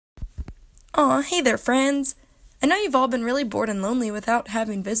Aw, hey there, friends. I know you've all been really bored and lonely without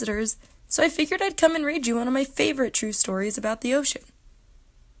having visitors, so I figured I'd come and read you one of my favorite true stories about the ocean.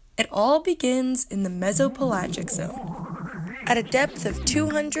 It all begins in the mesopelagic zone. At a depth of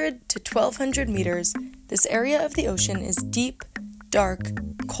 200 to 1,200 meters, this area of the ocean is deep, dark,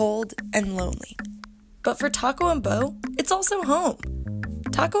 cold, and lonely. But for Taco and Bo, it's also home.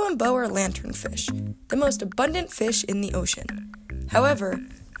 Taco and Bo are lanternfish, the most abundant fish in the ocean. However,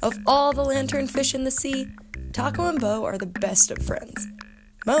 of all the lanternfish in the sea, Taco and Bo are the best of friends.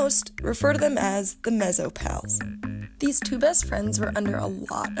 Most refer to them as the mesopals. These two best friends were under a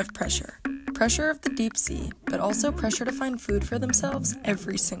lot of pressure. Pressure of the deep sea, but also pressure to find food for themselves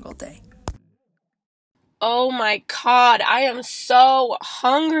every single day. Oh my God, I am so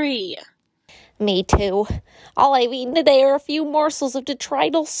hungry. Me too. All I've eaten today are a few morsels of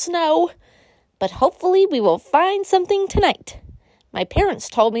detrital snow. But hopefully we will find something tonight. My parents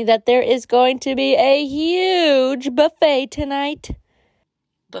told me that there is going to be a huge buffet tonight.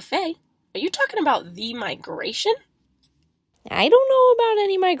 Buffet? Are you talking about the migration? I don't know about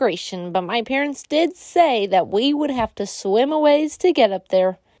any migration, but my parents did say that we would have to swim a ways to get up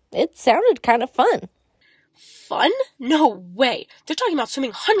there. It sounded kind of fun. Fun? No way. They're talking about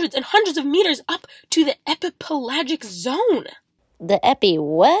swimming hundreds and hundreds of meters up to the epipelagic zone. The epi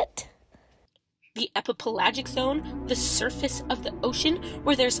what? The epipelagic zone, the surface of the ocean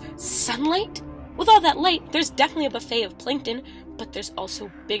where there's sunlight. With all that light, there's definitely a buffet of plankton, but there's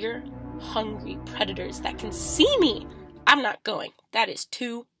also bigger, hungry predators that can see me. I'm not going. That is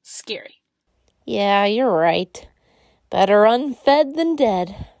too scary. Yeah, you're right. Better unfed than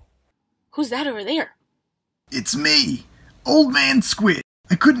dead. Who's that over there? It's me, Old Man Squid.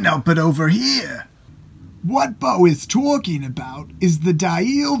 I couldn't help but overhear. What Bo is talking about is the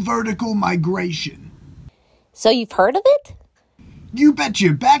Diel vertical migration. So you've heard of it? You bet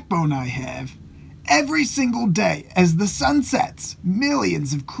your backbone I have. Every single day, as the sun sets,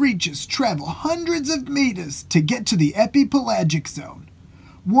 millions of creatures travel hundreds of meters to get to the epipelagic zone.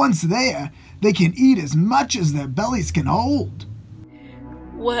 Once there, they can eat as much as their bellies can hold.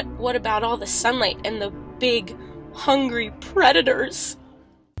 What about all the sunlight and the big, hungry predators?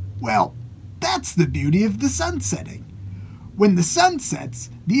 Well, that's the beauty of the sun setting. When the sun sets,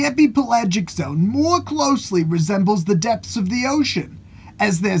 the epipelagic zone more closely resembles the depths of the ocean,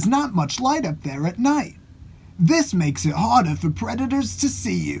 as there's not much light up there at night. This makes it harder for predators to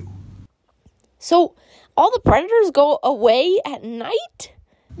see you. So, all the predators go away at night?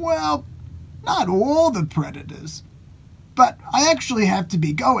 Well, not all the predators. But I actually have to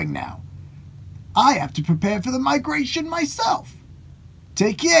be going now. I have to prepare for the migration myself.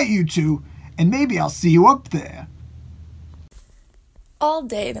 Take care, you two, and maybe I'll see you up there. All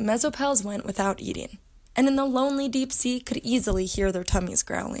day, the mesopals went without eating, and in the lonely deep sea could easily hear their tummies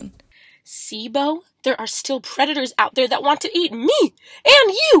growling. See, Bo? There are still predators out there that want to eat me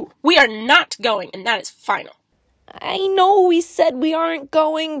and you. We are not going, and that is final. I know we said we aren't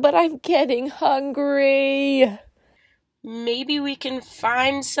going, but I'm getting hungry. Maybe we can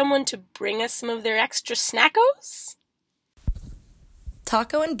find someone to bring us some of their extra snackos?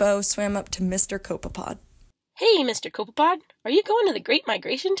 Taco and Bo swam up to Mr. Copepod. Hey, Mr. Copepod, are you going to the Great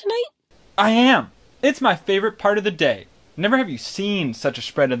Migration tonight? I am. It's my favorite part of the day. Never have you seen such a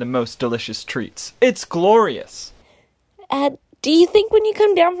spread of the most delicious treats. It's glorious. Do you think when you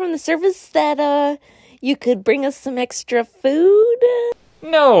come down from the surface that, you could bring us some extra food?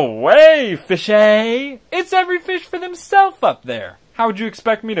 No way, fishy! It's every fish for themselves up there. How would you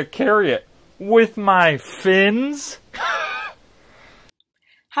expect me to carry it? With my fins?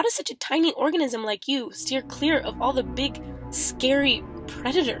 How does such a tiny organism like you steer clear of all the big, scary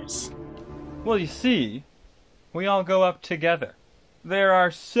predators? Well, you see, we all go up together. There are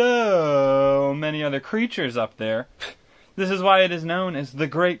so many other creatures up there. This is why it is known as the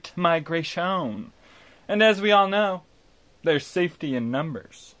Great Migration. And as we all know, there's safety in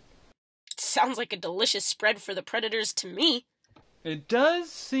numbers. Sounds like a delicious spread for the predators to me. It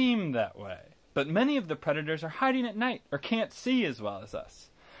does seem that way, but many of the predators are hiding at night or can't see as well as us.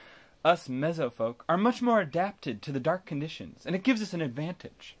 Us mesofolk are much more adapted to the dark conditions, and it gives us an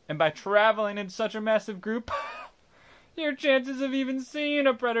advantage. And by traveling in such a massive group, your chances of even seeing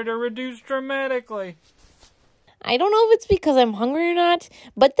a predator reduce dramatically. I don't know if it's because I'm hungry or not,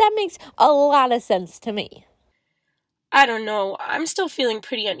 but that makes a lot of sense to me. I don't know. I'm still feeling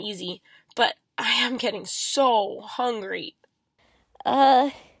pretty uneasy, but I am getting so hungry.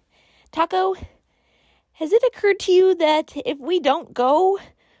 Taco, has it occurred to you that if we don't go,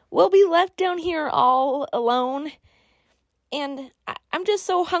 we'll be left down here all alone? And I'm just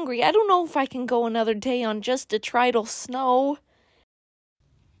so hungry. I don't know if I can go another day on just detrital snow.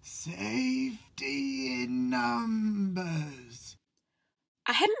 Save numbers.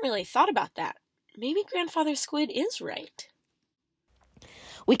 I hadn't really thought about that. Maybe Grandfather Squid is right.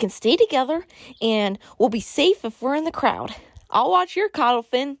 We can stay together, and we'll be safe if we're in the crowd. I'll watch your caudal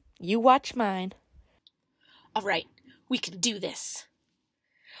fin. You watch mine. All right, we can do this.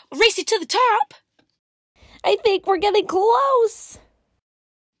 Race it to the top! I think we're getting close.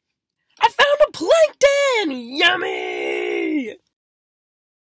 I found a plankton! Yummy!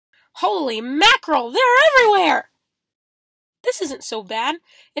 Holy mackerel, they're everywhere! This isn't so bad.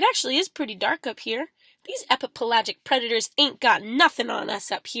 It actually is pretty dark up here. These epipelagic predators ain't got nothing on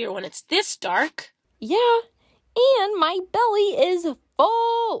us up here when it's this dark. Yeah, and my belly is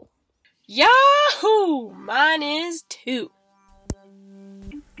full. Yahoo! Mine is too.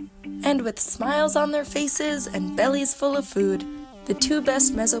 And with smiles on their faces and bellies full of food, the two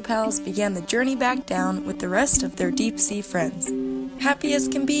best mesopals began the journey back down with the rest of their deep-sea friends, happy as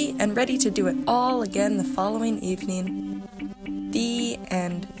can be and ready to do it all again the following evening. The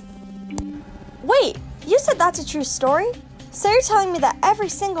end. Wait, you said that's a true story? So you're telling me that every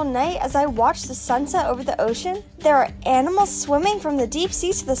single night as I watch the sunset over the ocean, there are animals swimming from the deep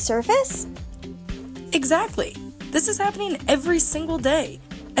sea to the surface? Exactly. This is happening every single day,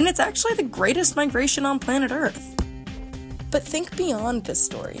 and it's actually the greatest migration on planet Earth. But think beyond this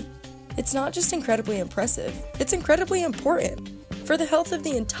story. It's not just incredibly impressive, it's incredibly important for the health of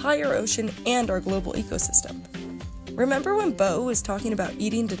the entire ocean and our global ecosystem. Remember when Bo was talking about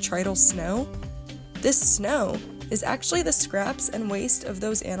eating detrital snow? This snow is actually the scraps and waste of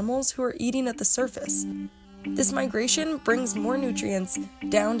those animals who are eating at the surface. This migration brings more nutrients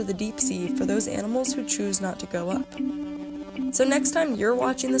down to the deep sea for those animals who choose not to go up. So next time you're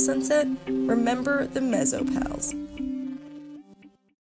watching the sunset, remember the mesopals.